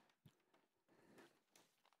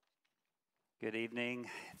Good evening.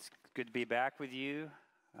 It's good to be back with you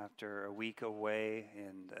after a week away.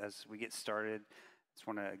 And as we get started, I just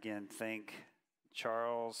want to again thank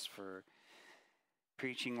Charles for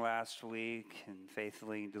preaching last week and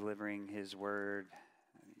faithfully delivering his word.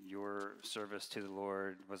 Your service to the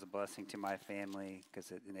Lord was a blessing to my family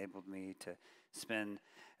because it enabled me to spend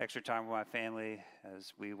extra time with my family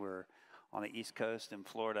as we were on the East Coast in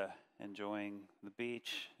Florida enjoying the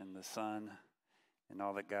beach and the sun and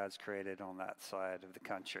all that God's created on that side of the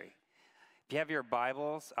country. If you have your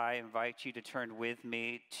Bibles, I invite you to turn with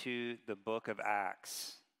me to the book of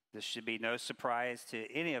Acts. This should be no surprise to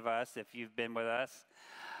any of us if you've been with us.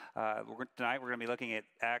 Tonight we're going to be looking at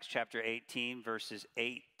Acts chapter 18, verses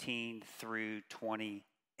 18 through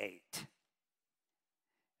 28,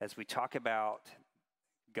 as we talk about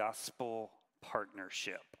gospel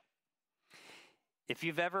partnership. If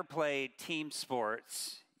you've ever played team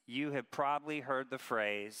sports, you have probably heard the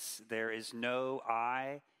phrase, there is no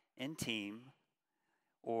I in team,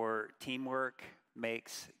 or teamwork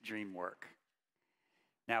makes dream work.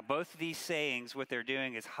 Now, both of these sayings, what they're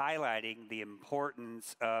doing is highlighting the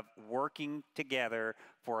importance of working together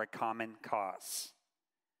for a common cause.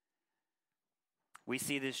 We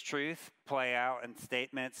see this truth play out in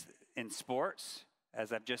statements in sports,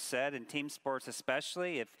 as I've just said, in team sports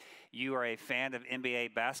especially. If you are a fan of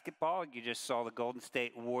NBA basketball, you just saw the Golden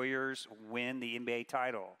State Warriors win the NBA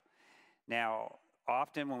title. Now,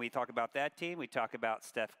 often when we talk about that team, we talk about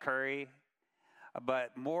Steph Curry,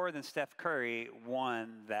 but more than Steph Curry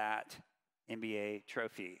won that NBA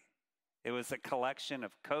trophy. It was a collection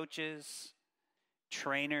of coaches,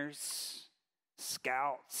 trainers,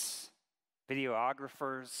 scouts,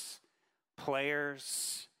 videographers,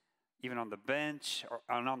 players, even on the bench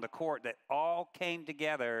and on the court, that all came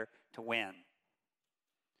together to win.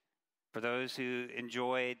 For those who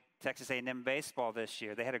enjoyed Texas A&M baseball this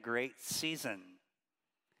year, they had a great season.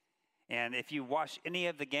 And if you watch any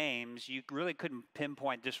of the games, you really couldn't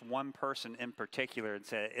pinpoint just one person in particular and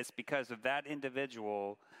say it's because of that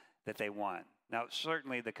individual that they won. Now,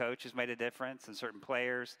 certainly the coaches made a difference, and certain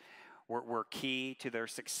players were key to their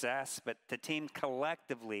success, but the team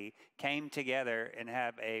collectively came together and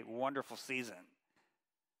have a wonderful season.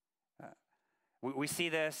 We see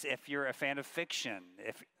this if you're a fan of fiction,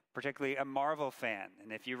 if particularly a Marvel fan,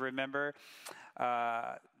 and if you remember,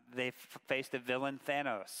 they faced a villain,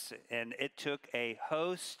 Thanos, and it took a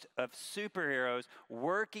host of superheroes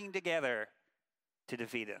working together to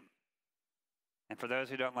defeat him. And for those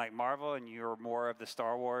who don't like Marvel and you're more of the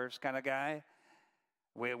Star Wars kind of guy,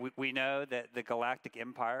 we know that the Galactic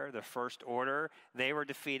Empire, the First Order, they were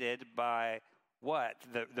defeated by what?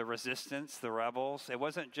 The Resistance, the rebels. It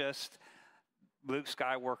wasn't just Luke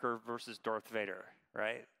Skywalker versus Darth Vader,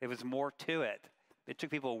 right? It was more to it. It took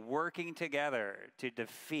people working together to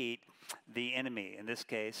defeat the enemy, in this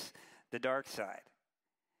case, the dark side.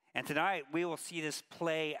 And tonight we will see this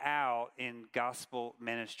play out in gospel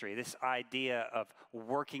ministry, this idea of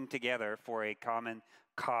working together for a common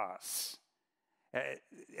cause,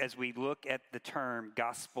 as we look at the term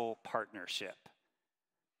gospel partnership.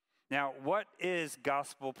 Now, what is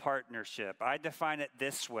gospel partnership? I define it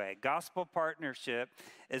this way. Gospel partnership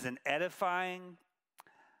is an edifying,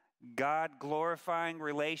 God-glorifying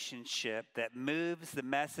relationship that moves the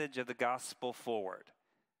message of the gospel forward.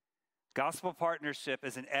 Gospel partnership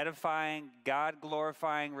is an edifying,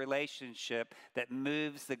 God-glorifying relationship that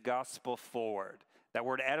moves the gospel forward. That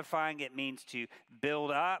word edifying, it means to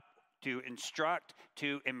build up, to instruct,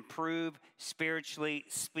 to improve, spiritually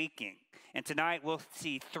speaking. And tonight we'll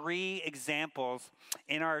see three examples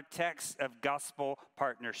in our text of gospel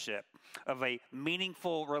partnership, of a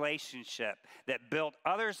meaningful relationship that built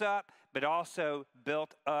others up, but also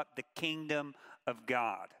built up the kingdom of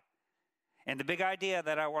God. And the big idea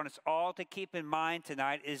that I want us all to keep in mind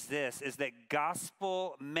tonight is this, is that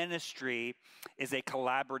gospel ministry is a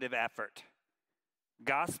collaborative effort.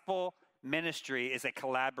 Gospel ministry is a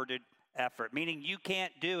collaborative effort, meaning you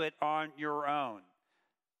can't do it on your own.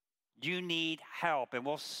 You need help, and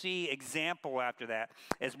we'll see example after that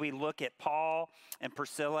as we look at Paul and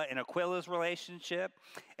Priscilla and Aquila's relationship,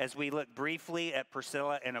 as we look briefly at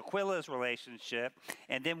Priscilla and Aquila's relationship,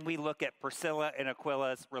 and then we look at Priscilla and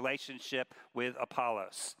Aquila's relationship with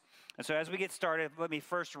Apollos. And so as we get started, let me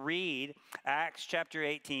first read Acts chapter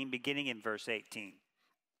 18, beginning in verse 18.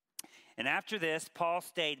 And after this, Paul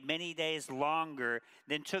stayed many days longer,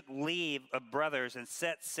 then took leave of brothers and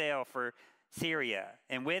set sail for Syria,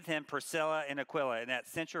 and with him Priscilla and Aquila. And at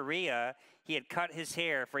Cenchrea he had cut his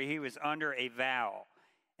hair, for he was under a vow.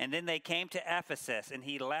 And then they came to Ephesus, and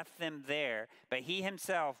he left them there. But he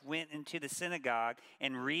himself went into the synagogue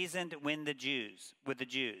and reasoned with the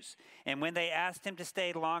Jews. And when they asked him to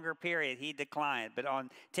stay a longer period, he declined. But on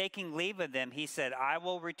taking leave of them, he said, I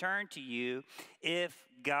will return to you if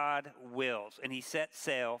God wills. And he set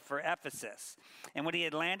sail for Ephesus. And when he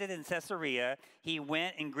had landed in Caesarea, he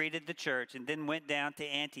went and greeted the church, and then went down to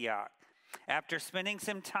Antioch. After spending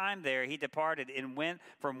some time there, he departed and went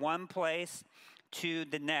from one place to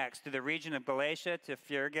the next, to the region of Galatia, to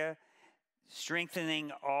Phrygia,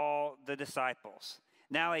 strengthening all the disciples.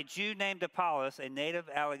 Now a Jew named Apollos, a native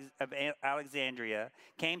of Alexandria,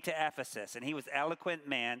 came to Ephesus, and he was an eloquent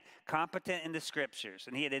man, competent in the scriptures,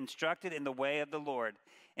 and he had instructed in the way of the Lord.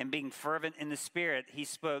 And being fervent in the Spirit, he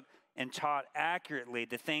spoke and taught accurately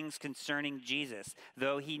the things concerning Jesus,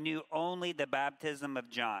 though he knew only the baptism of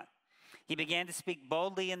John. He began to speak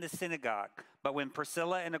boldly in the synagogue, but when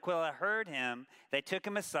Priscilla and Aquila heard him, they took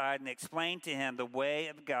him aside and explained to him the way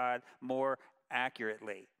of God more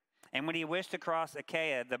accurately. And when he wished to cross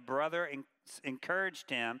Achaia, the brother encouraged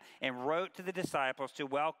him and wrote to the disciples to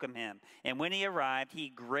welcome him. And when he arrived, he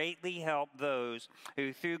greatly helped those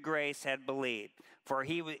who through grace had believed, for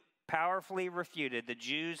he powerfully refuted the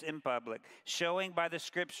Jews in public, showing by the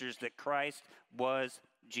scriptures that Christ was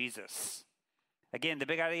Jesus. Again, the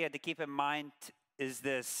big idea to keep in mind is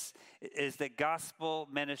that gospel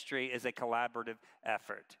ministry is a collaborative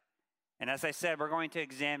effort. And as I said, we're going to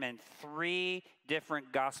examine 3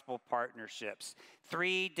 different gospel partnerships,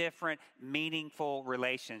 3 different meaningful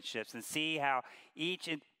relationships, and see how each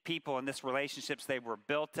people in this relationships, they were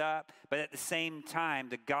built up, but at the same time,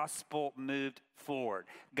 the gospel moved forward.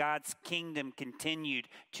 God's kingdom continued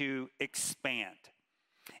to expand.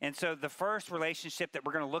 And so the first relationship that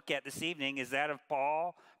we're going to look at this evening is that of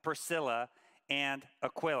Paul, Priscilla, and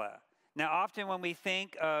Aquila. Now, often when we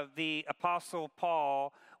think of the Apostle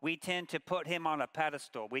Paul, we tend to put him on a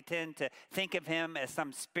pedestal. We tend to think of him as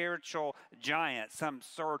some spiritual giant, some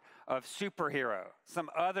sort of superhero, some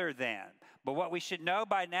other than. But what we should know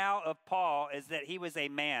by now of Paul is that he was a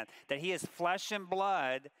man, that he is flesh and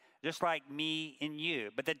blood, just like me and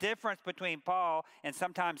you. But the difference between Paul and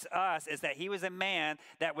sometimes us is that he was a man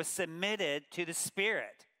that was submitted to the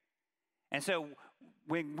Spirit. And so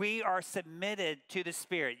when we are submitted to the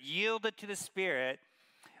Spirit, yielded to the Spirit,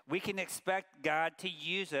 we can expect God to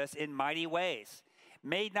use us in mighty ways.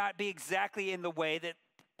 May not be exactly in the way that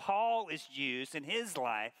Paul is used in his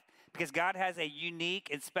life, because God has a unique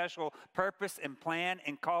and special purpose and plan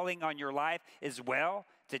and calling on your life as well,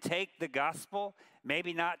 to take the gospel,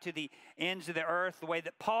 maybe not to the ends of the earth the way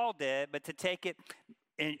that Paul did, but to take it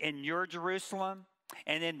in your Jerusalem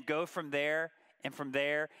and then go from there and from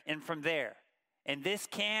there and from there. And this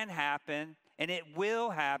can happen, and it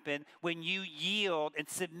will happen when you yield and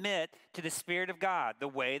submit to the Spirit of God the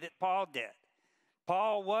way that Paul did.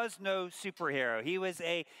 Paul was no superhero. He was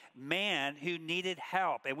a man who needed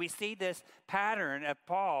help. And we see this pattern of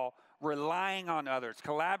Paul relying on others,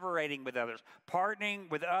 collaborating with others, partnering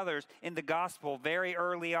with others in the gospel very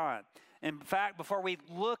early on. In fact, before we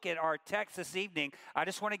look at our text this evening, I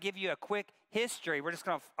just want to give you a quick history. We're just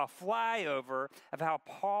going to a flyover of how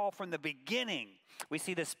Paul, from the beginning, we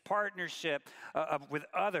see this partnership with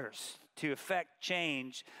others to effect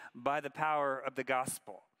change by the power of the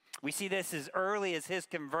gospel. We see this as early as his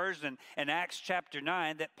conversion in Acts chapter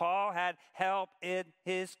 9, that Paul had help in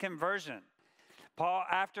his conversion. Paul,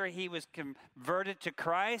 after he was converted to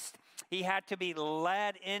Christ, he had to be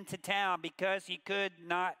led into town because he could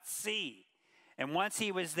not see. And once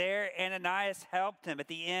he was there, Ananias helped him at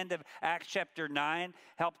the end of Acts chapter 9,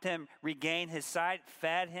 helped him regain his sight,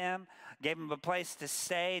 fed him, gave him a place to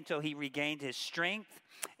stay until he regained his strength.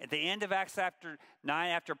 At the end of Acts chapter 9,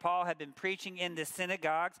 after Paul had been preaching in the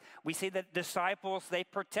synagogues, we see that disciples, they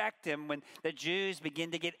protect him when the Jews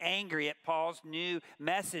begin to get angry at Paul's new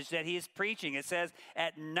message that he is preaching. It says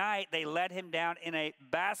at night they let him down in a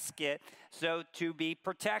basket so to be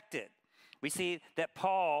protected. We see that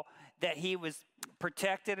Paul, that he was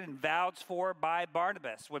protected and vouched for by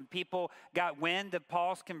Barnabas. When people got wind of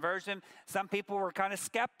Paul's conversion, some people were kind of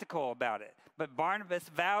skeptical about it, but Barnabas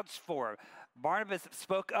vouched for him. Barnabas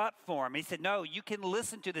spoke up for him. He said, no, you can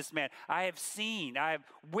listen to this man. I have seen, I have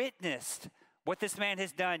witnessed what this man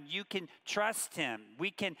has done. You can trust him.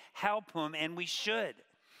 We can help him, and we should.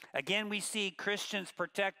 Again, we see Christians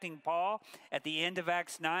protecting Paul at the end of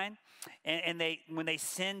Acts 9, and when they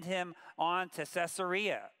send him on to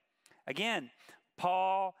Caesarea. Again,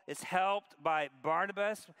 Paul is helped by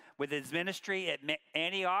Barnabas with his ministry at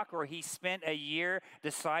Antioch, where he spent a year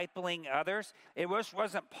discipling others. It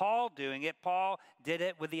wasn't Paul doing it. Paul did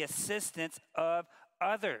it with the assistance of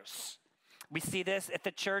others. We see this at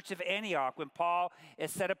the church of Antioch when Paul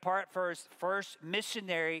is set apart for his first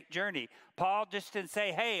missionary journey. Paul just didn't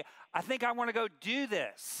say, hey, I think I want to go do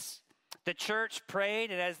this. The church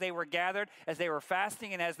prayed, and as they were gathered, as they were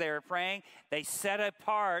fasting and as they were praying, they set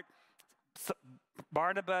apart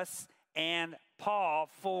Barnabas and Paul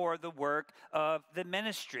for the work of the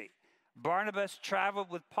ministry. Barnabas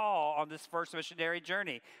traveled with Paul on this first missionary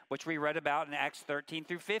journey, which we read about in Acts 13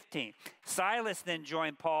 through 15. Silas then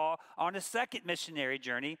joined Paul on a second missionary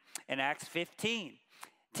journey in Acts 15.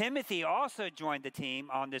 Timothy also joined the team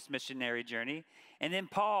on this missionary journey. And then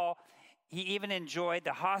Paul, he even enjoyed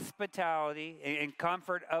the hospitality and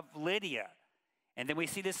comfort of Lydia. And then we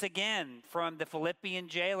see this again from the Philippian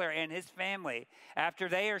jailer and his family. After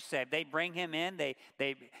they are saved, they bring him in, they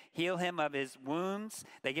heal him of his wounds,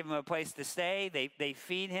 they give him a place to stay, they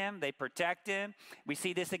feed him, they protect him. We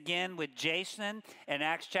see this again with Jason in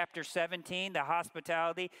Acts chapter 17, the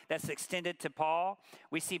hospitality that's extended to Paul.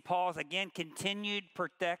 We see Paul's, again, continued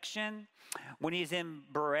protection when he's in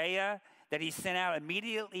Berea, that he sent out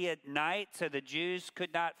immediately at night so the Jews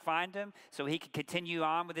could not find him, so he could continue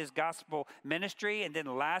on with his gospel ministry. And then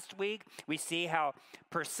last week, we see how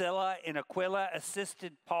Priscilla and Aquila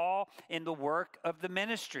assisted Paul in the work of the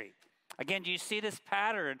ministry. Again, do you see this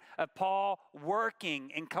pattern of Paul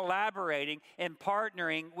working and collaborating and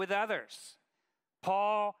partnering with others?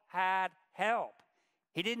 Paul had help.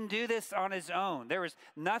 He didn't do this on his own. There was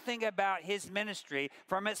nothing about his ministry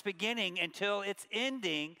from its beginning until its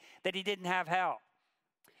ending that he didn't have help.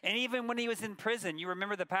 And even when he was in prison, you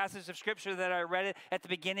remember the passage of scripture that I read at the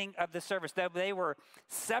beginning of the service, that they were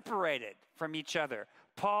separated from each other.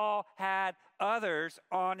 Paul had others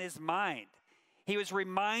on his mind. He was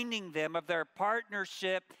reminding them of their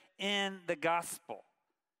partnership in the gospel.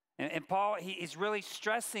 And Paul, he's really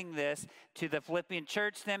stressing this to the Philippian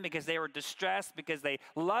church then because they were distressed because they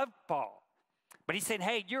loved Paul. But he said,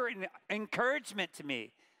 hey, you're an encouragement to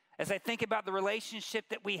me as I think about the relationship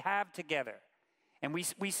that we have together. And we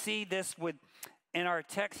see this in our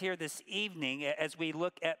text here this evening as we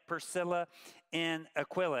look at Priscilla and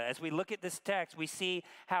Aquila. As we look at this text, we see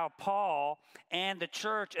how Paul and the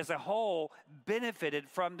church as a whole benefited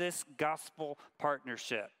from this gospel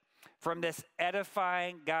partnership, from this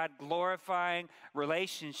edifying, God-glorifying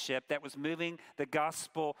relationship that was moving the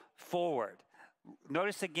gospel forward.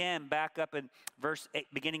 Notice again, back up in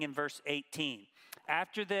beginning in verse 18.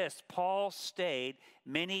 After this, Paul stayed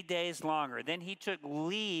many days longer. Then he took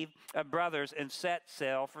leave of brothers and set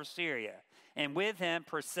sail for Syria. And with him,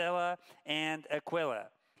 Priscilla and Aquila.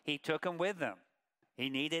 He took them with him. He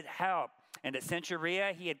needed help. And at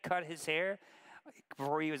Caesarea, he had cut his hair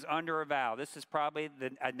before he was under a vow. This is probably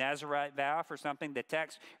a Nazirite vow for something. The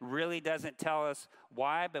text really doesn't tell us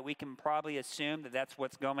why, but we can probably assume that that's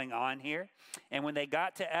what's going on here. And when they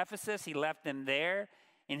got to Ephesus, he left them there,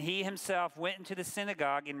 and he himself went into the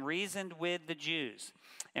synagogue and reasoned with the Jews.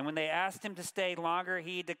 And when they asked him to stay longer,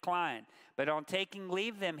 he declined. But on taking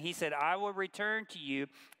leave of them, he said, I will return to you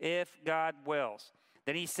if God wills.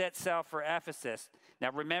 Then he set sail for Ephesus.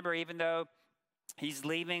 Now remember, even though he's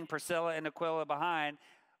leaving Priscilla and Aquila behind,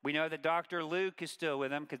 we know that Dr. Luke is still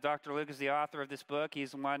with him because Dr. Luke is the author of this book.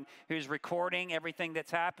 He's the one who's recording everything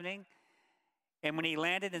that's happening. And when he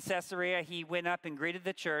landed in Caesarea, he went up and greeted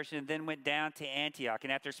the church and then went down to Antioch.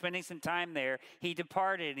 And after spending some time there, he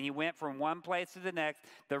departed and he went from one place to the next,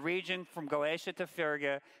 the region from Galatia to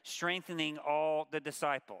Phrygia, strengthening all the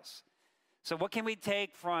disciples. So what can we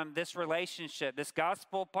take from this relationship, this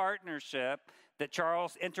gospel partnership that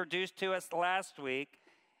Charles introduced to us last week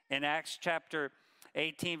in Acts chapter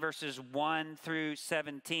 18, verses 1 through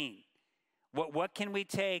 17? What can we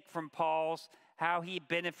take from Paul's, how he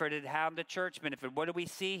benefited, how the church benefited? What do we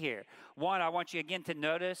see here? One, I want you again to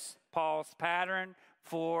notice Paul's pattern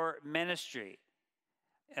for ministry.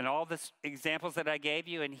 And all the examples that I gave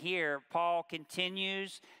you, and here, Paul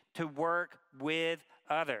continues to work with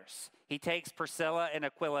others. He takes Priscilla and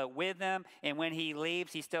Aquila with him, and when he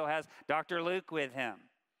leaves, he still has Dr. Luke with him.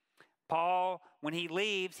 Paul, when he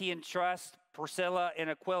leaves, he entrusts Priscilla and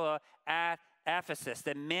Aquila at Ephesus.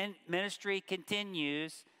 The ministry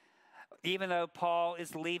continues even though Paul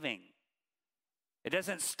is leaving. It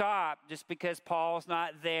doesn't stop just because Paul's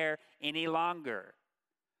not there any longer,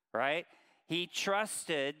 right? He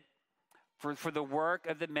trusted for the work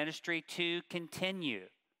of the ministry to continue.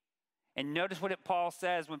 And notice what Paul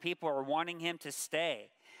says when people are wanting him to stay.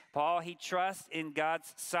 Paul, he trusts in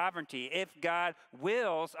God's sovereignty. If God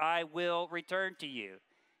wills, I will return to you.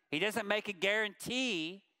 He doesn't make a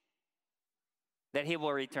guarantee that he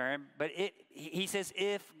will return, but he says,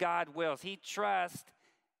 if God wills. He trusts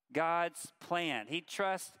God's plan. He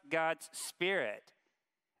trusts God's spirit.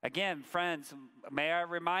 Again, friends, may I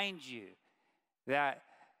remind you that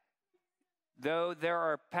though there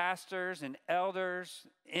are pastors and elders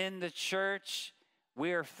in the church,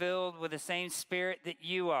 we are filled with the same Spirit that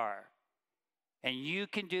you are. And you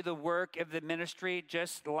can do the work of the ministry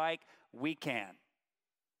just like we can.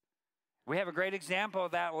 We have a great example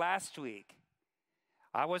of that last week.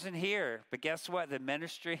 I wasn't here, but guess what? The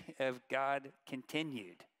ministry of God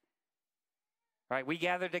continued. Right? We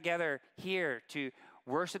gathered together here to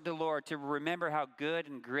worship the Lord, to remember how good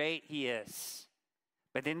and great He is.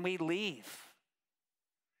 But then we leave.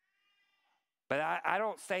 But I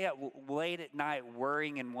don't stay up late at night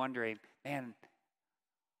worrying and wondering, man,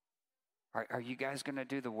 are you guys going to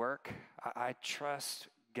do the work? I trust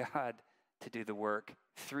God to do the work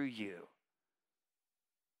through you.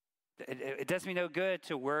 It does me no good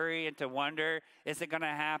to worry and to wonder, is it going to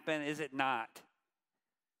happen? Is it not?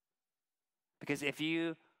 Because if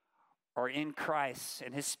you are in Christ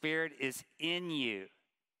and His Spirit is in you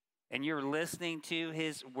and you're listening to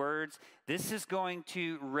His words, this is going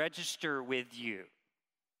to register with you.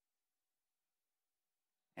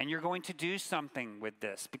 And you're going to do something with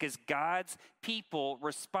this because God's people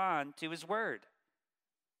respond to His word.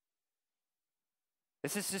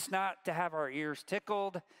 This is just not to have our ears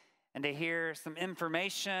tickled and to hear some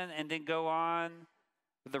information and then go on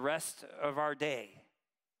with the rest of our day.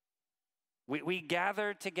 We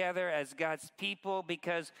gather together as God's people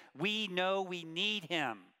because we know we need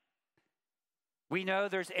Him. We know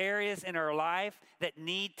there's areas in our life that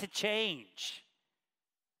need to change.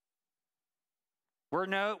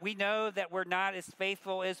 We know that we're not as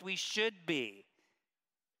faithful as we should be.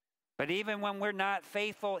 But even when we're not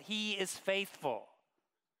faithful, He is faithful.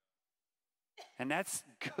 And that's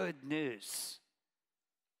good news.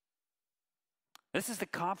 This is the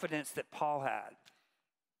confidence that Paul had.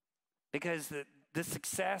 Because the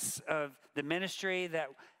success of the ministry that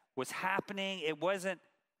was happening, it wasn't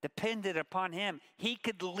dependent upon him. He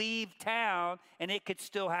could leave town and it could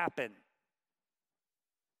still happen.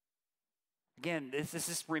 Again, this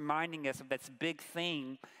is reminding us of this big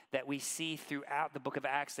thing that we see throughout the book of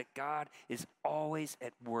Acts, that God is always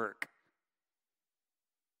at work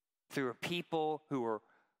through a people who are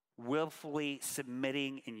willfully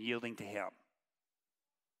submitting and yielding to Him.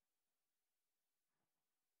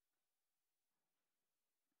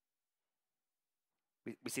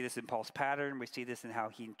 We see this in Paul's pattern. We see this in how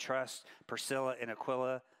he trusts Priscilla and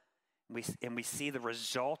Aquila. And we see the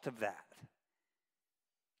result of that.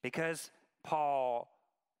 Because Paul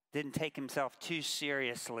didn't take himself too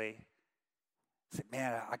seriously. He said,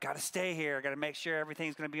 man, I got to stay here. I got to make sure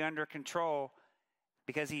everything's going to be under control.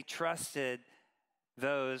 Because he trusted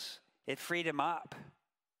those, it freed him up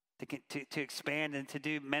to expand and to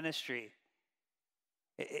do ministry.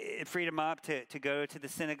 It freed him up to go to the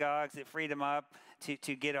synagogues. It freed him up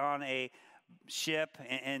to get on a ship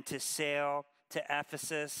and to sail to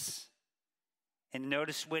Ephesus. And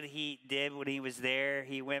notice what he did when he was there.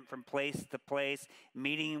 He went from place to place,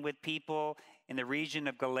 meeting with people in the region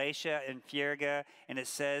of Galatia and Phrygia. And it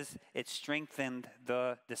says it strengthened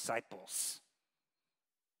the disciples.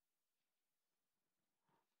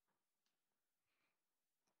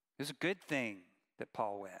 It was a good thing that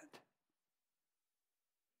Paul went.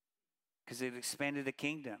 Because it expanded the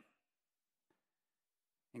kingdom.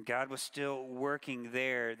 And God was still working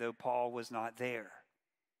there, though Paul was not there.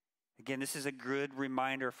 Again, this is a good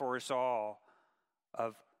reminder for us all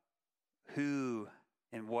of who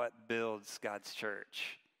and what builds God's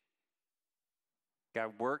church.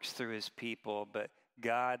 God works through His people, but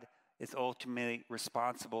God is ultimately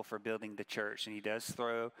responsible for building the church. And He does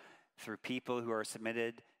through people who are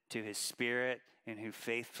submitted to His Spirit and who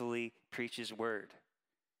faithfully preach His word.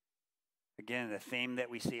 Again, the theme that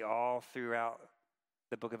we see all throughout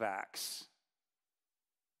the book of Acts.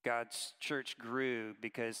 God's church grew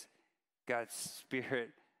because God's Spirit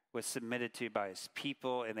was submitted to by His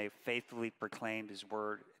people, and they faithfully proclaimed His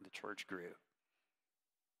word, and the church grew.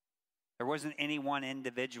 There wasn't any one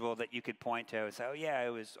individual that you could point to and say, oh yeah, it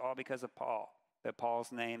was all because of Paul. That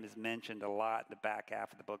Paul's name is mentioned a lot in the back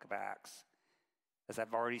half of the book of Acts. As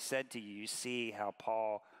I've already said to you, you see how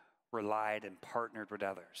Paul relied and partnered with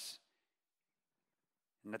others.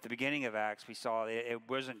 And at the beginning of Acts, we saw it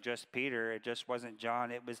wasn't just Peter, it just wasn't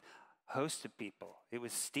John, it was a host of people. It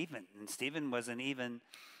was Stephen, and Stephen wasn't even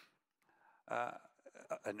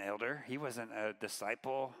an elder. He wasn't a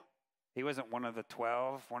disciple. He wasn't one of the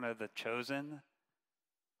 12, one of the chosen,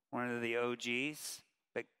 one of the OGs.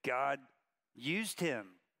 But God used him.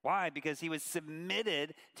 Why? Because he was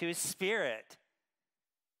submitted to His Spirit.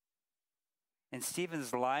 And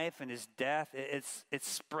Stephen's life and his death, it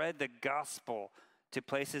spread the gospel to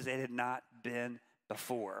places it had not been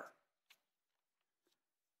before.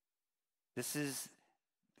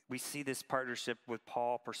 We see this partnership with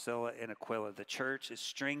Paul, Priscilla, and Aquila. The church is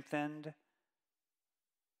strengthened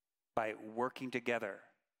by working together.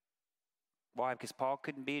 Why? Because Paul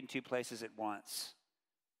couldn't be in two places at once.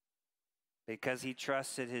 Because he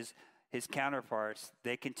trusted his counterparts,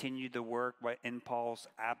 they continued the work in Paul's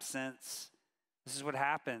absence. This is what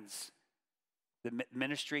happens. The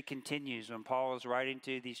ministry continues. When Paul is writing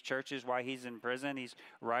to these churches while he's in prison, he's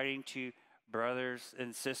writing to brothers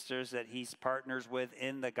and sisters that he's partners with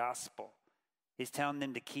in the gospel. He's telling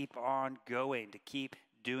them to keep on going, to keep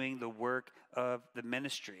doing the work of the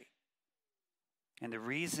ministry. And the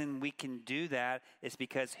reason we can do that is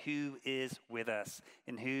because who is with us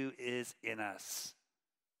and who is in us.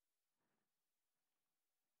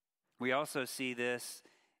 We also see this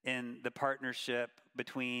in the partnership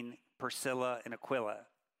between Priscilla and Aquila.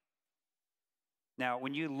 Now,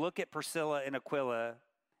 when you look at Priscilla and Aquila,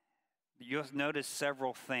 you'll notice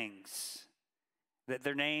several things. That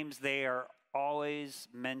their names, they are always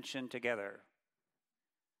mentioned together.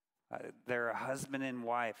 They're a husband and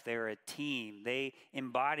wife. They're a team. They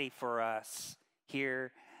embody for us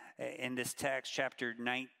here in this text, chapter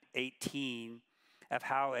 18, of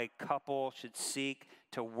how a couple should seek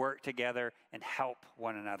to work together and help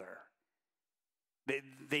one another.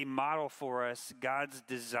 They model for us God's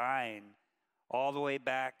design all the way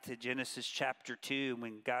back to Genesis chapter 2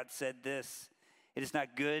 when God said this, "It is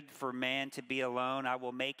not good for man to be alone. I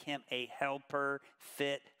will make him a helper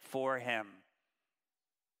fit for him."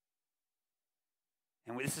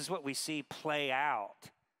 And this is what we see play out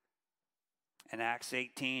in Acts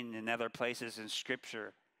 18 and other places in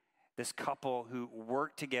Scripture. This couple who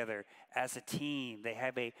work together as a team, they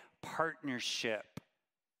have a partnership.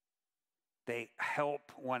 They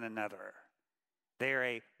help one another.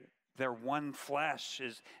 They're one flesh,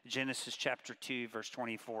 as Genesis chapter 2, verse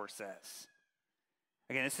 24 says.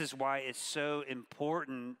 Again, this is why it's so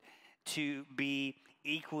important to be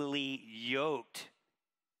equally yoked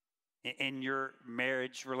in your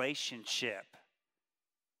marriage relationship.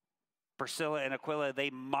 Priscilla and Aquila, they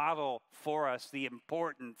model for us the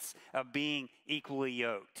importance of being equally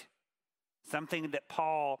yoked. Something that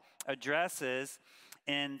Paul addresses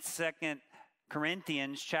in 2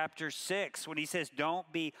 Corinthians chapter 6 when he says,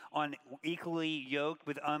 "Don't be unequally yoked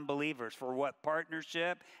with unbelievers. For what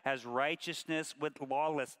partnership has righteousness with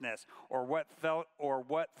lawlessness? Or what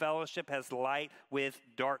fellowship has light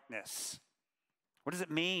with darkness?" What does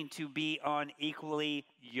it mean to be unequally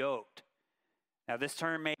yoked? Now, this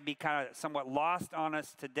term may be kind of somewhat lost on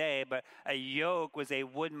us today, but a yoke was a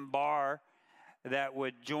wooden bar that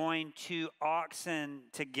would join two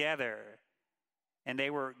oxen together. And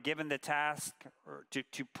they were given the task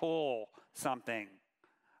to pull something.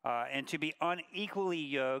 And to be unequally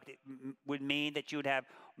yoked would mean that you would have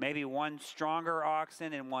maybe one stronger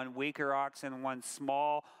oxen and one weaker oxen, one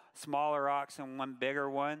smaller oxen, one bigger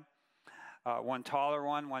one, one taller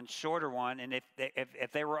one shorter one. And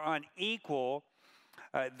if they were unequal,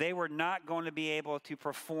 they were not going to be able to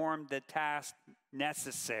perform the task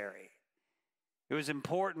necessary. It was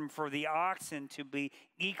important for the oxen to be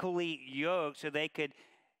equally yoked so they could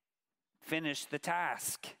finish the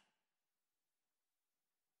task.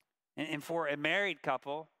 And for a married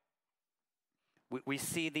couple, we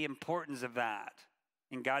see the importance of that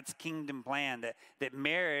in God's kingdom plan, that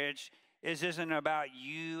marriage isn't about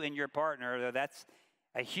you and your partner, though that's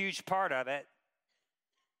a huge part of it.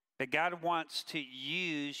 But God wants to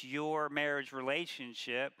use your marriage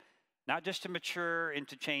relationship not just to mature and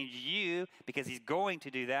to change you, because he's going to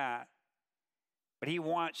do that, but he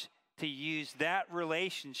wants to use that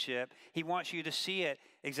relationship. He wants you to see it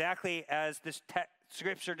exactly as this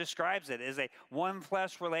Scripture describes it, as a one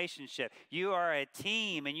flesh relationship. You are a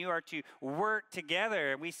team and you are to work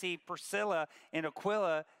together. And we see Priscilla and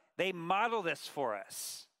Aquila, they model this for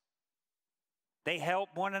us. They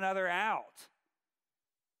help one another out.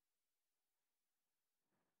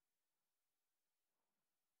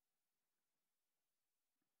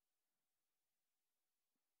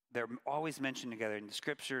 They're always mentioned together. In the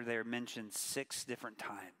Scripture, they're mentioned 6 different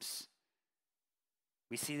times.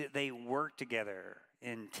 We see that they work together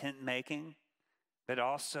in tent making, but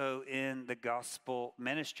also in the gospel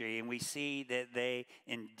ministry. And we see that they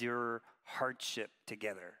endure hardship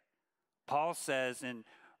together. Paul says in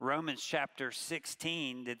Romans chapter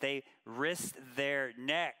 16 that they risked their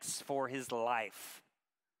necks for his life.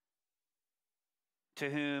 To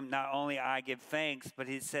whom not only I give thanks, but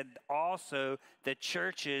he said also the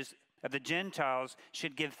churches of the Gentiles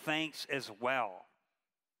should give thanks as well.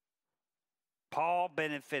 Paul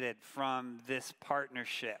benefited from this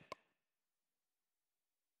partnership.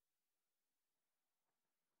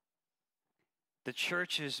 The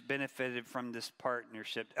church has benefited from this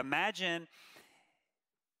partnership. Imagine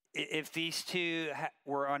if these two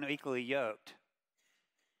were unequally yoked,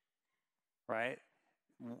 right?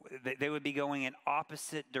 They would be going in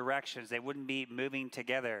opposite directions. They wouldn't be moving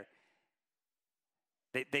together.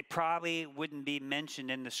 They probably wouldn't be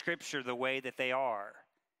mentioned in the scripture the way that they are.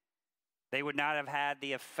 They would not have had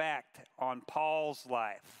the effect on Paul's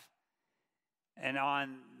life and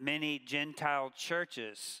on many Gentile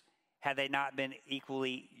churches had they not been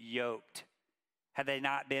equally yoked, had they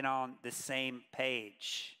not been on the same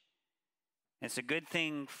page. It's a good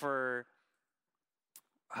thing for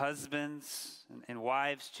husbands and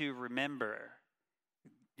wives to remember.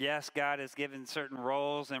 Yes, God has given certain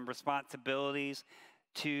roles and responsibilities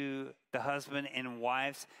to the husband and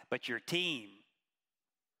wives, but your team,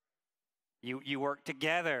 you work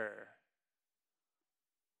together.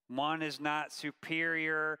 One is not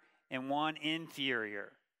superior and one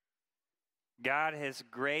inferior. God has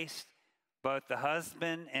graced both the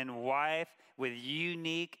husband and wife with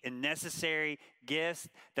unique and necessary gifts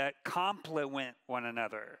that complement one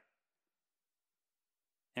another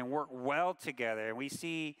and work well together. And we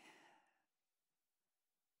see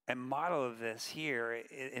a model of this here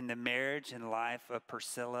in the marriage and life of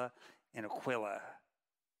Priscilla and Aquila.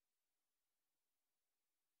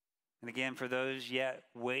 And again, for those yet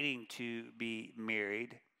waiting to be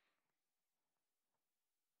married,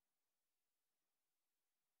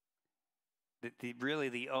 really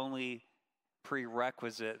the only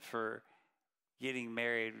prerequisite for getting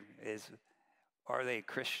married is, are they a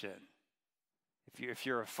Christian? If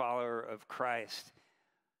you're a follower of Christ,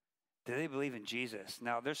 do they believe in Jesus?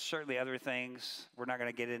 Now, there's certainly other things. We're not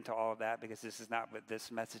going to get into all of that because this is not what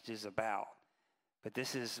this message is about. But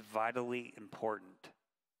this is vitally important.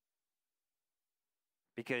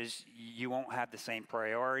 Because you won't have the same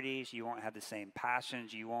priorities, you won't have the same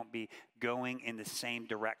passions, you won't be going in the same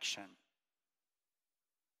direction.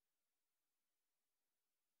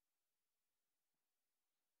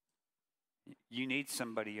 You need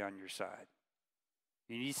somebody on your side.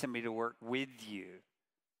 You need somebody to work with you.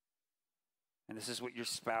 And this is what your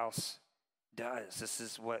spouse does. This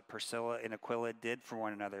is what Priscilla and Aquila did for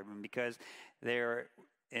one another. And because they're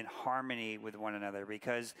in harmony with one another,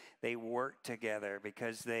 because they worked together,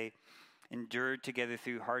 because they endured together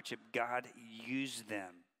through hardship, God used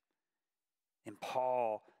them. And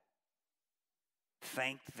Paul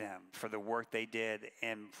thanked them for the work they did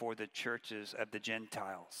and for the churches of the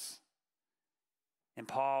Gentiles. And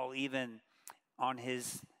Paul, even on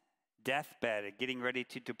his deathbed, getting ready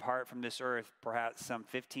to depart from this earth, perhaps some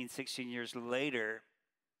 15, 16 years later,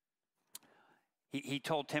 he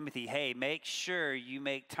told Timothy, hey, make sure you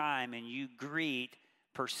make time and you greet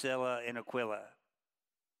Priscilla and Aquila.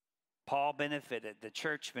 Paul benefited, the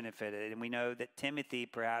church benefited, and we know that Timothy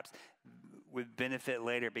perhaps would benefit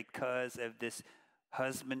later because of this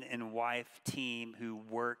husband and wife team who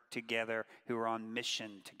worked together, who were on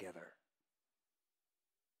mission together.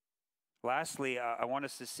 Lastly, I want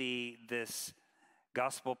us to see this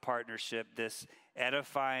gospel partnership, this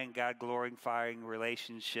edifying, God-glorifying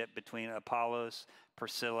relationship between Apollos,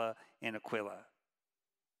 Priscilla, and Aquila.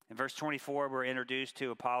 In verse 24, we're introduced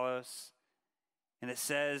to Apollos, and it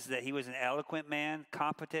says that he was an eloquent man,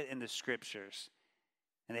 competent in the scriptures,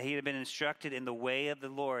 and that he had been instructed in the way of the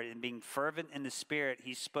Lord, and being fervent in the Spirit,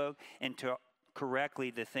 he spoke into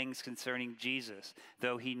correctly the things concerning Jesus,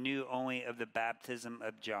 though he knew only of the baptism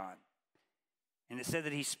of John. And it said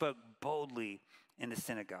that he spoke boldly in the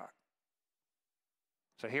synagogue.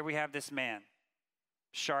 So here we have this man,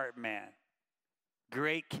 sharp man,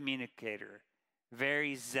 great communicator,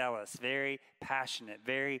 very zealous, very passionate,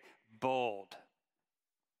 very bold.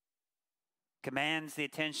 Commands the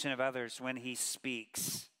attention of others when he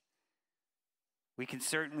speaks. We can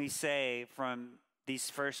certainly say from these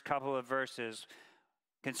first couple of verses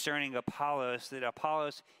concerning Apollos that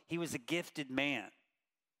Apollos, he was a gifted man.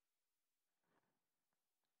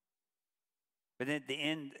 But at the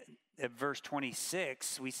end of verse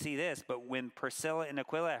 26, we see this. But when Priscilla and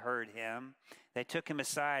Aquila heard him, they took him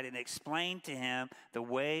aside and explained to him the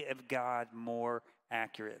way of God more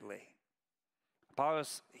accurately.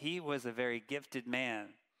 Apollos, he was a very gifted man.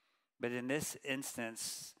 But in this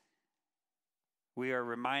instance, we are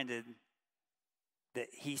reminded that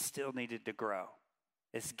he still needed to grow.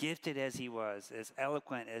 As gifted as he was, as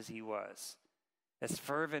eloquent as he was, as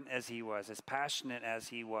fervent as he was, as passionate as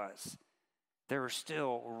he was, there was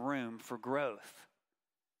still room for growth.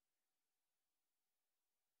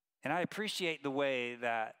 And I appreciate the way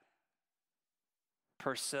that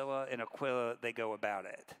Priscilla and Aquila, they go about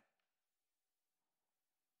it.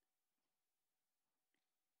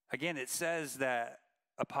 Again, it says that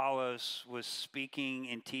Apollos was speaking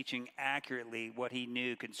and teaching accurately what he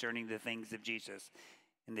knew concerning the things of Jesus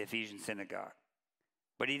in the Ephesian synagogue.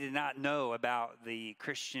 But he did not know about the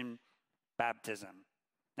Christian baptism.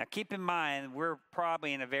 Now, keep in mind, we're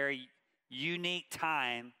probably in a very unique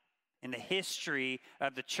time in the history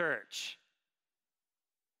of the church.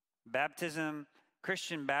 Baptism,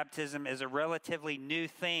 Christian baptism, is a relatively new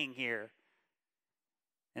thing here.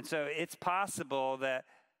 And so it's possible that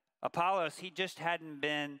Apollos, he just hadn't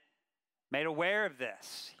been made aware of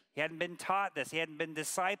this. He hadn't been taught this. He hadn't been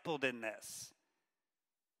discipled in this.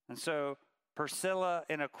 And so Priscilla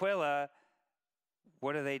and Aquila,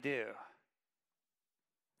 what do?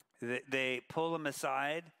 They pull him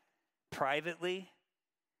aside privately,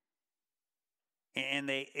 and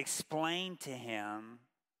they explain to him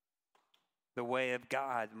the way of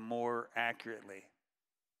God more accurately.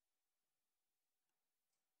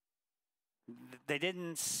 They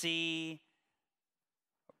didn't see,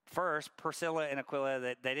 first, Priscilla and Aquila,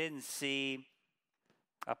 that they didn't see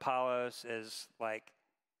Apollos as like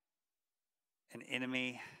an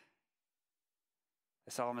enemy.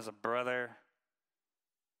 They saw him as a brother.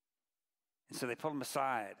 And so they pulled him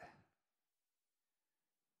aside.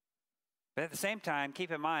 But at the same time,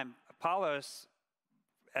 keep in mind, Apollos,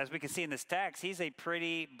 as we can see in this text, he's a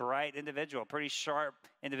pretty bright individual, pretty sharp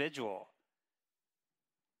individual.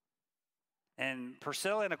 And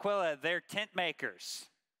Priscilla and Aquila, they're tent makers.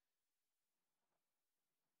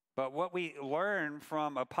 But what we learn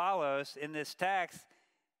from Apollos in this text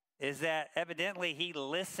is that evidently he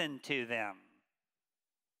listened to them.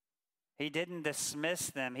 He didn't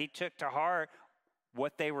dismiss them. He took to heart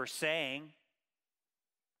what they were saying.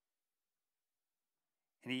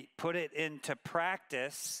 And he put it into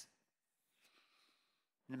practice.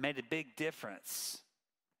 And it made a big difference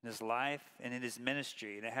in his life and in his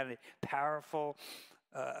ministry. And it had a powerful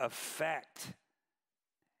effect.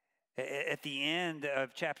 At the end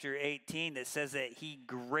of chapter 18, it says that he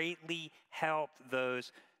greatly helped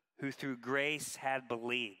those who through grace had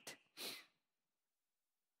believed.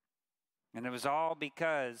 And it was all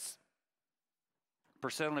because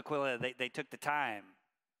Priscilla and Aquila, they took the time.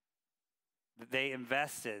 They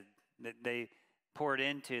invested. They poured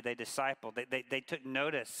into. They discipled. They took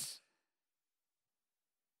notice.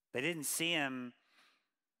 They didn't see him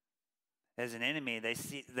as an enemy.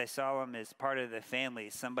 They saw him as part of the family,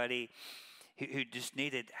 somebody who just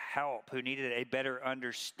needed help, who needed a better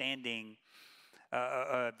understanding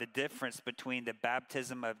of the difference between the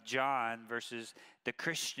baptism of John versus the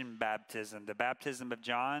Christian baptism. The baptism of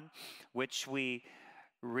John, which we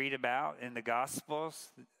read about in the Gospels,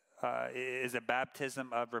 is a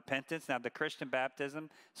baptism of repentance. Now, the Christian baptism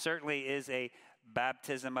certainly is a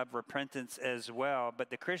baptism of repentance as well, but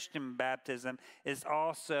the Christian baptism is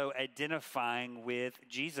also identifying with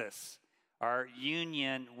Jesus, our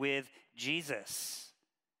union with Jesus.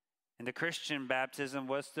 And the Christian baptism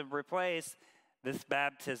was to replace this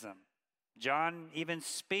baptism. John even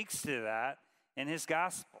speaks to that in his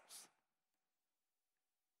Gospels.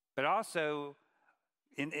 But also,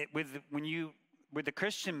 with the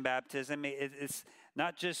Christian baptism, it's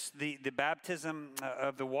not just the baptism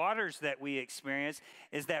of the waters that we experience,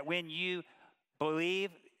 is that when you believe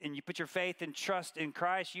and you put your faith and trust in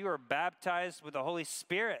Christ, you are baptized with the Holy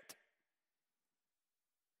Spirit.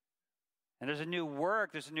 And there's a new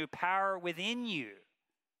work, there's a new power within you.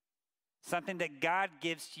 Something that God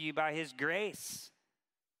gives to you by his grace.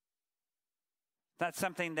 It's not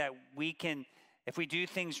something that we can, if we do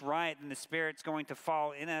things right, then the Spirit's going to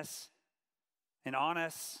fall in us and on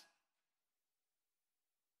us.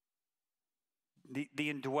 The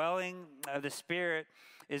indwelling of the Spirit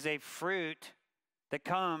is a fruit that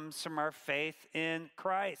comes from our faith in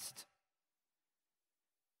Christ.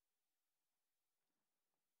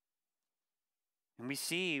 And we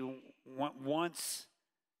see once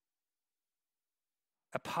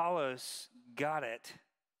Apollos got it,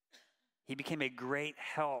 he became a great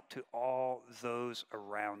help to all those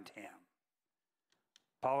around him.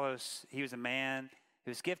 Apollos, he was a man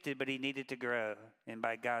who was gifted, but he needed to grow. And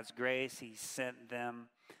by God's grace, he sent them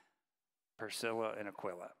Priscilla and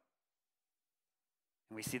Aquila.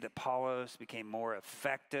 And we see that Apollos became more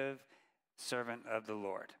effective servant of the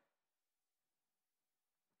Lord.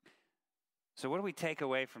 So what do we take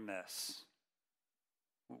away from this?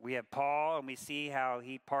 We have Paul, and we see how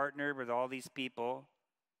he partnered with all these people.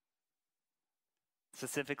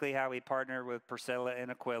 Specifically, how he partnered with Priscilla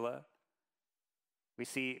and Aquila. We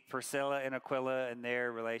see Priscilla and Aquila and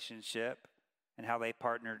their relationship and how they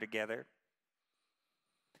partner together.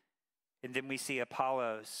 And then we see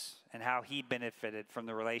Apollos and how he benefited from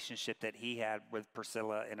the relationship that he had with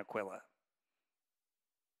Priscilla and Aquila.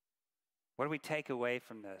 What do we take away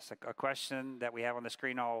from this? A question that we have on the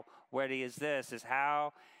screen already is this, is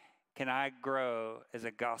how can I grow as a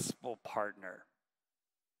gospel partner?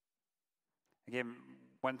 Again,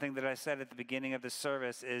 one thing that I said at the beginning of the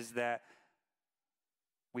service is that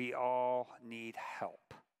we all need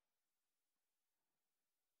help.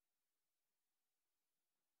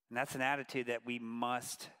 And that's an attitude that we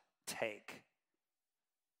must take.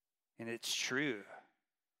 And it's true.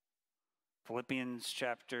 Philippians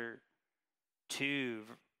chapter 2,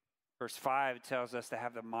 verse 5 tells us to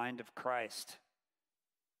have the mind of Christ.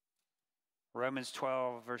 Romans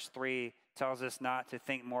 12, verse 3 tells us not to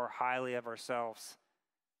think more highly of ourselves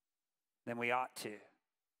than we ought to.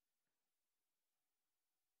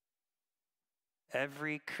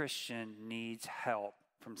 Every Christian needs help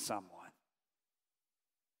from someone.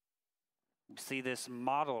 We see this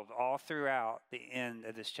modeled all throughout the end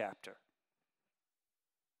of this chapter.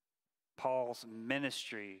 Paul's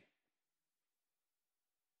ministry,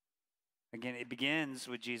 again, it begins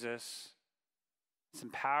with Jesus. It's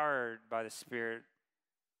empowered by the Spirit,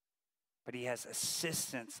 but he has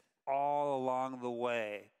assistance all along the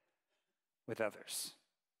way with others.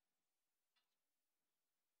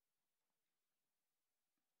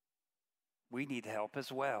 We need help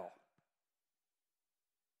as well.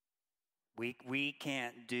 We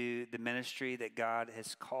can't do the ministry that God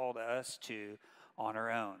has called us to on our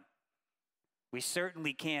own. We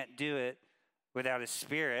certainly can't do it without His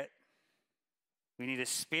Spirit. We need a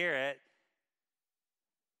Spirit,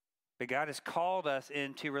 but God has called us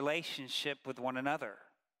into relationship with one another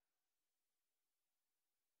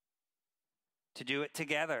to do it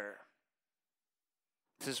together.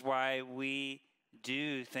 This is why we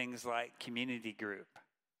do things like community group,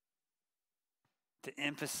 to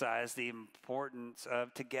emphasize the importance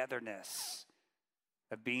of togetherness,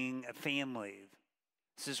 of being a family.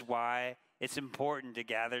 This is why it's important to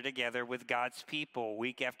gather together with God's people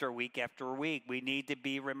week after week after week. We need to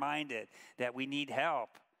be reminded that we need help.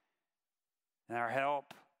 And our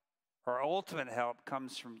help, our ultimate help,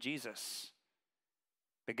 comes from Jesus.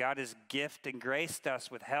 But God has gifted and graced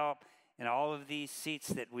us with help in all of these seats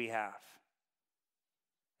that we have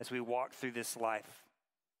as we walk through this life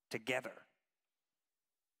together.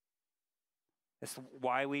 That's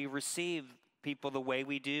why we receive people the way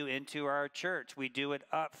we do into our church. We do it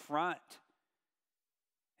up front.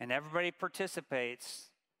 And everybody participates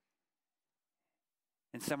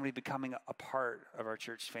in somebody becoming a part of our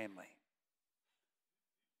church family.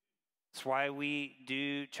 That's why we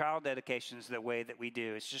do child dedications the way that we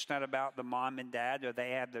do. It's just not about the mom and dad, or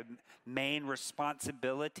they have the main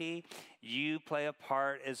responsibility. You play a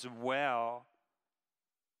part as well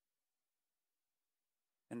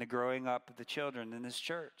in the growing up of the children in this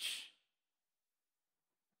church.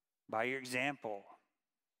 By your example,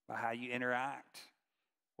 by how you interact,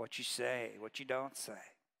 what you say, what you don't say.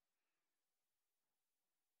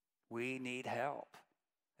 We need help.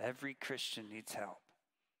 Every Christian needs help.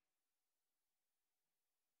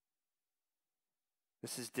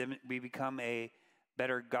 We become a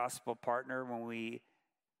better gospel partner when we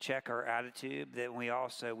check our attitude, then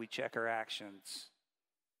we check our actions.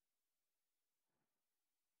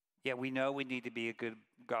 Yeah, we know we need to be a good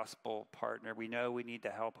gospel partner. We know we need to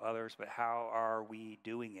help others, but how are we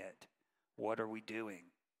doing it? What are we doing?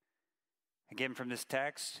 Again, from this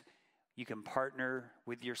text, you can partner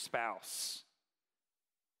with your spouse.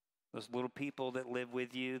 Those little people that live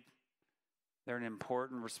with you, they're an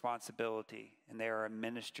important responsibility, and they are a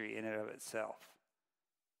ministry in and of itself.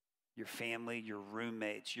 Your family, your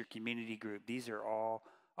roommates, your community group, these are all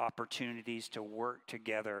opportunities to work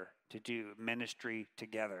together, to do ministry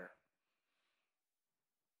together.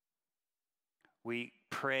 We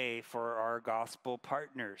pray for our gospel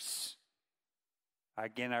partners.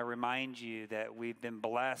 Again, I remind you that we've been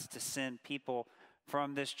blessed to send people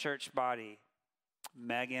from this church body,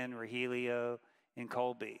 Megan, Rogelio, and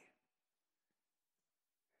Colby,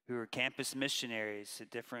 who are campus missionaries at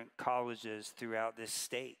different colleges throughout this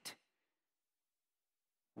state.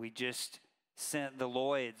 We just sent the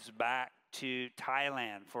Lloyds back to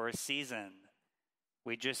Thailand for a season.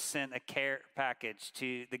 We just sent a care package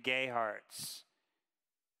to the Gay Hearts.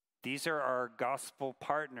 These are our gospel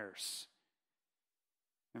partners.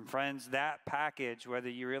 And friends, that package, whether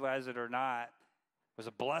you realize it or not, was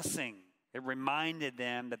a blessing. It reminded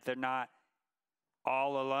them that they're not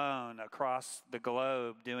all alone across the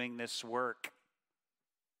globe doing this work.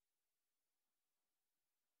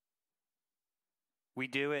 We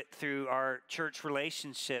do it through our church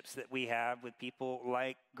relationships that we have with people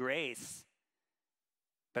like Grace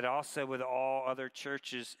but also with all other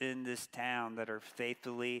churches in this town that are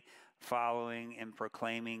faithfully following and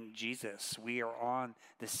proclaiming Jesus. We are on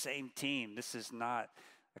the same team. This is not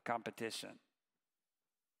a competition.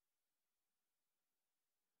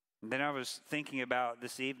 And then I was thinking about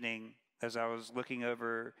this evening as I was looking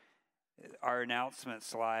over our announcement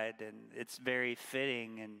slide, and it's very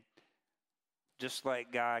fitting, and just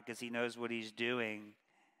like God, because he knows what he's doing,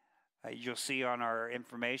 you'll see on our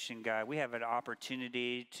information guide, we have an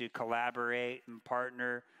opportunity to collaborate and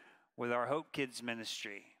partner with our Hope Kids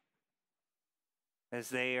ministry as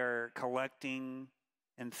they are collecting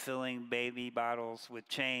and filling baby bottles with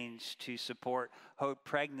change to support Hope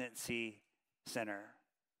Pregnancy Center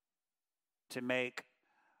to make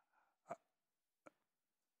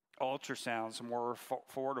ultrasounds more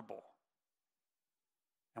affordable.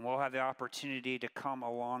 And we'll have the opportunity to come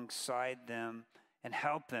alongside them and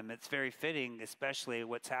help them. It's very fitting, especially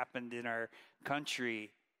what's happened in our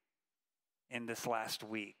country in this last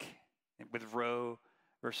week with Roe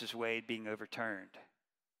versus Wade being overturned.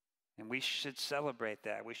 And we should celebrate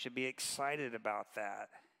that. We should be excited about that.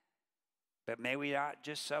 But may we not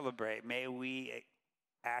just celebrate, may we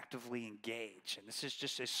actively engage. And this is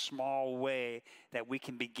just a small way that we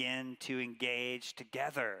can begin to engage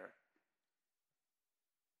together.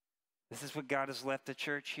 This is what God has left the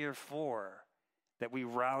church here for, that we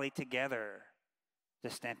rally together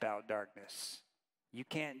to stamp out darkness. You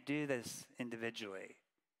can't do this individually,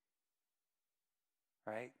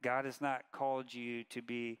 right? God has not called you to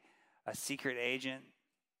be a secret agent,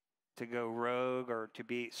 to go rogue, or to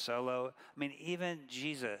be solo. I mean, even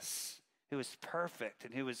Jesus, who was perfect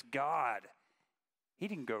and who was God, he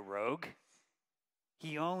didn't go rogue.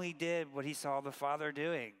 He only did what he saw the Father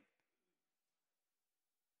doing.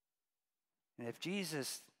 And if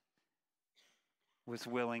Jesus was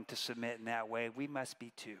willing to submit in that way, we must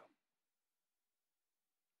be too.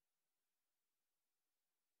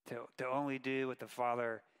 To only do what the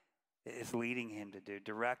Father is leading him to do,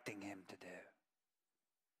 directing him to do.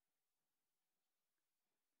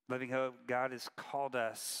 Living Hope, God has called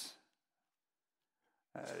us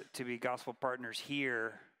to be gospel partners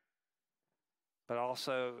here, but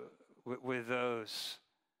also with those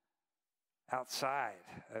outside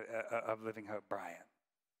of Living Hope Bryan,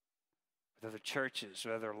 with other churches,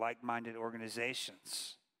 with other like-minded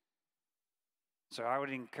organizations. So I would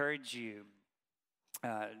encourage you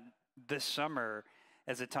this summer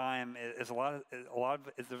as a time, there's a lot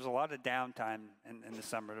of downtime in the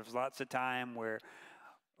summer. There's lots of time where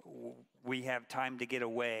we have time to get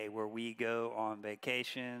away, where we go on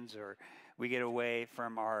vacations or we get away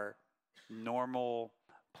from our normal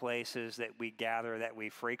places that we gather, that we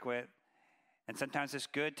frequent. And sometimes it's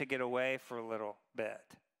good to get away for a little bit,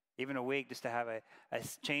 even a week, just to have a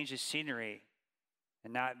change of scenery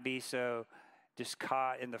and not be so just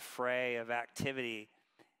caught in the fray of activity.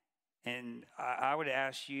 And I would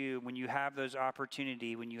ask you, when you have those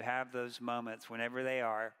opportunities, when you have those moments, whenever they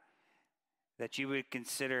are, that you would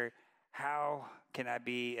consider, how can I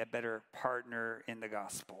be a better partner in the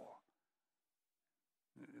gospel?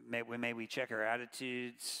 May we check our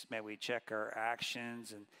attitudes, may we check our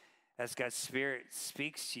actions, and as God's Spirit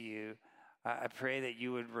speaks to you, I pray that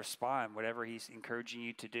you would respond, whatever he's encouraging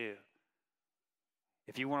you to do.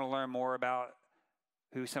 If you want to learn more about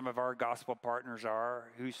who some of our gospel partners are,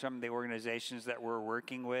 who some of the organizations that we're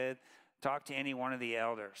working with, talk to any one of the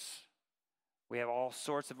elders. We have all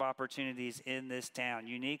sorts of opportunities in this town,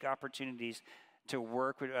 unique opportunities to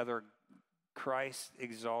work with other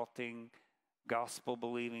Christ-exalting,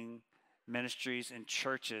 gospel-believing ministries and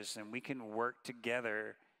churches, and we can work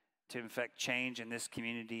together to effect change in this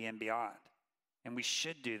community and beyond. And we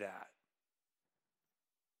should do that.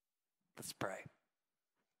 Let's pray.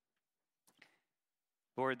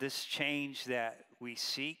 Lord, this change that we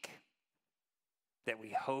seek, that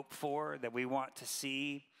we hope for, that we want to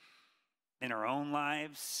see in our own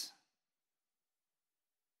lives,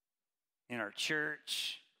 in our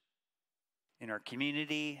church, in our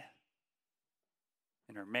community,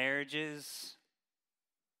 in our marriages,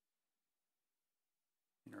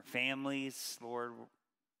 in our families, Lord,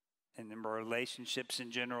 and in our relationships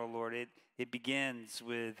in general, Lord, it begins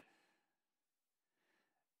with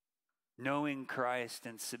knowing Christ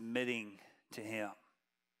and submitting to him.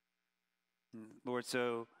 And Lord,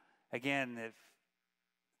 so again, if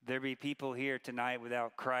there be people here tonight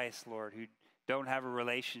without Christ, Lord, who don't have a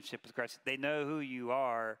relationship with Christ, they know who you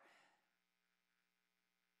are,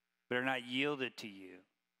 but are not yielded to you.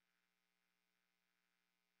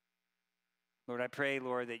 Lord, I pray,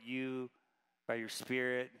 Lord, that you, by your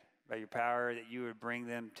Spirit, by your power, that you would bring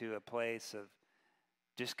them to a place of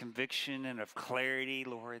just conviction and of clarity,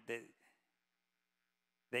 Lord, that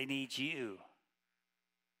They need you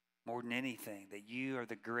more than anything, that you are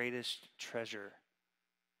the greatest treasure.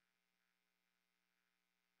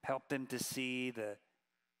 Help them to see the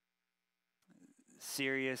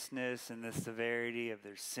seriousness and the severity of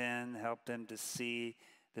their sin. Help them to see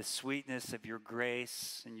the sweetness of your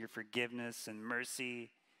grace and your forgiveness and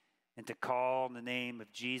mercy, and to call on the name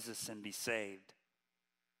of Jesus and be saved.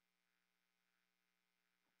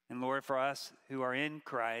 And Lord, for us who are in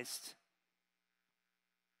Christ,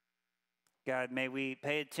 God, may we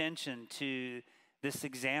pay attention to this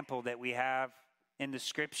example that we have in the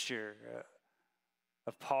scripture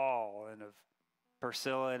of Paul and of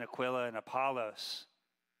Priscilla and Aquila and Apollos,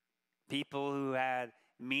 people who had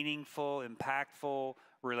meaningful, impactful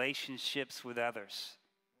relationships with others,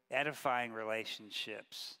 edifying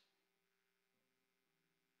relationships.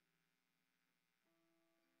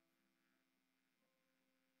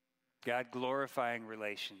 God, glorifying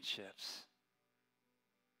relationships.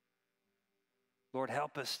 Lord,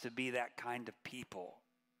 help us to be that kind of people,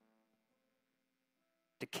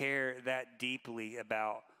 to care that deeply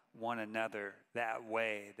about one another that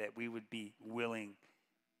way, that we would be willing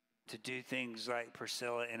to do things like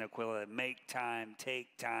Priscilla and Aquila, make time,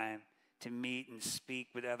 take time to meet and speak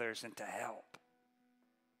with others and to help.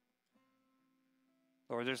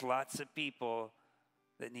 Lord, there's lots of people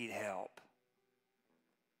that need help.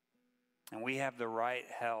 And we have the right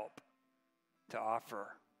help to offer.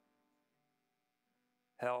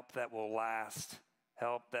 Help that will last.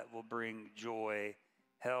 Help that will bring joy.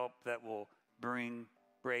 Help that will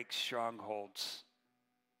break strongholds.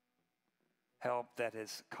 Help that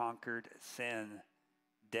has conquered sin,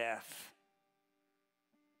 death,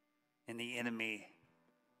 and the enemy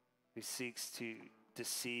who seeks to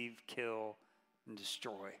deceive, kill, and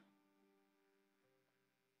destroy.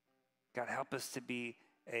 God, help us to be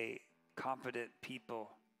a confident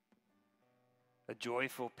people, a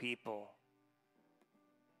joyful people,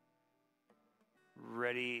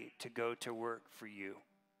 ready to go to work for you.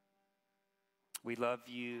 We love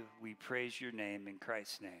you. We praise your name in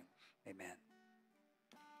Christ's name. Amen.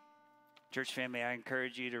 Church family, I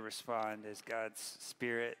encourage you to respond as God's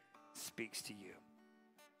Spirit speaks to you.